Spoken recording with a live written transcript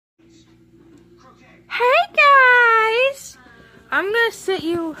Hey guys! I'm gonna sit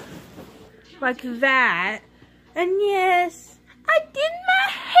you like that. And yes, I did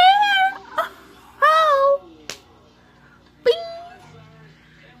my hair! Oh! Bing!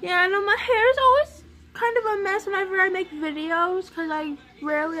 Yeah, I know my hair is always kind of a mess whenever I make videos because I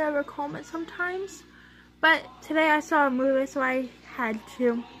rarely ever comb it sometimes. But today I saw a movie, so I had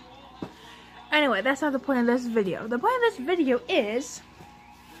to. Anyway, that's not the point of this video. The point of this video is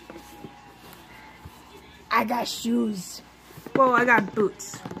I got shoes. Well, I got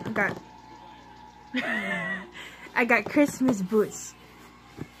boots. I got Christmas boots.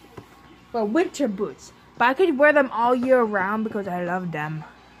 Well, winter boots. But I could wear them all year round because I love them.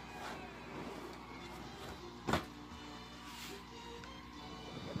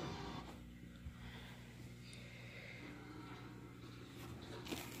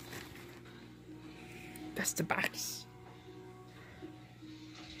 That's the box.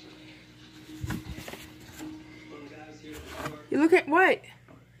 You look at what?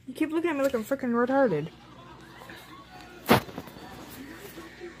 You keep looking at me like I'm freaking retarded.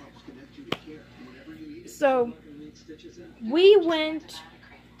 So, we went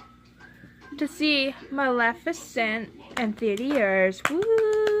to see Maleficent in theaters.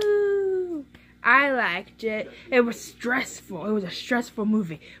 Woo! I liked it. It was stressful. It was a stressful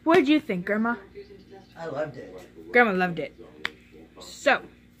movie. What did you think, Grandma? I loved it. Grandma loved it. So,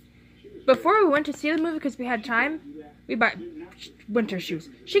 before we went to see the movie, because we had time, we bought winter shoes.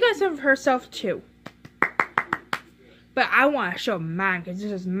 She got some for herself too. But I want to show mine because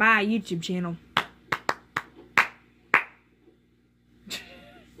this is my YouTube channel.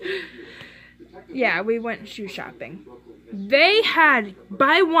 Yeah, we went shoe shopping. They had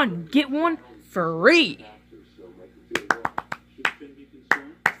buy one, get one free.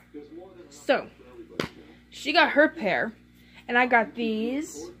 So, she got her pair, and I got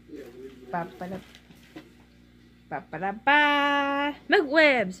these. Milk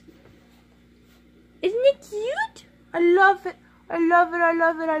Webs. Isn't it cute? I love it. I love it. I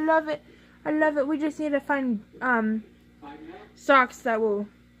love it. I love it. I love it. We just need to find socks that will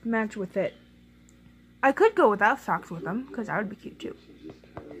match with it. I could go without socks with them because that would be cute too.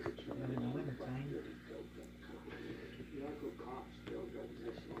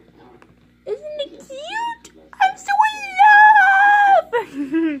 Isn't it cute? I'm so in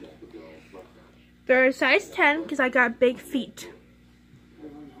love! They're a size 10 because I got big feet.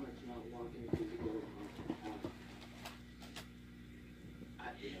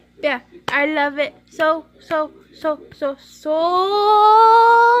 Yeah, I love it so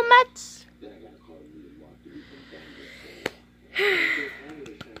much.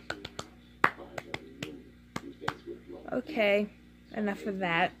 Okay, enough of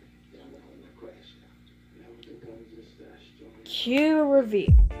that. Cue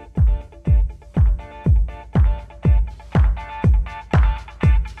reveal.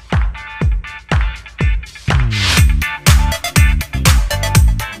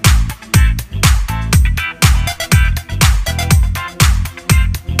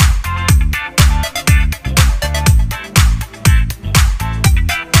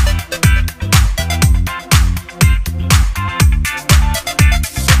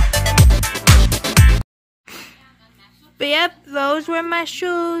 But yep, those were my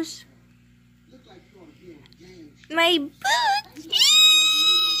shoes. My boots.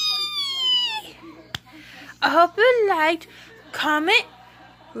 I hope you liked, comment,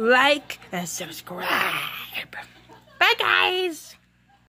 like, and subscribe. Bye guys.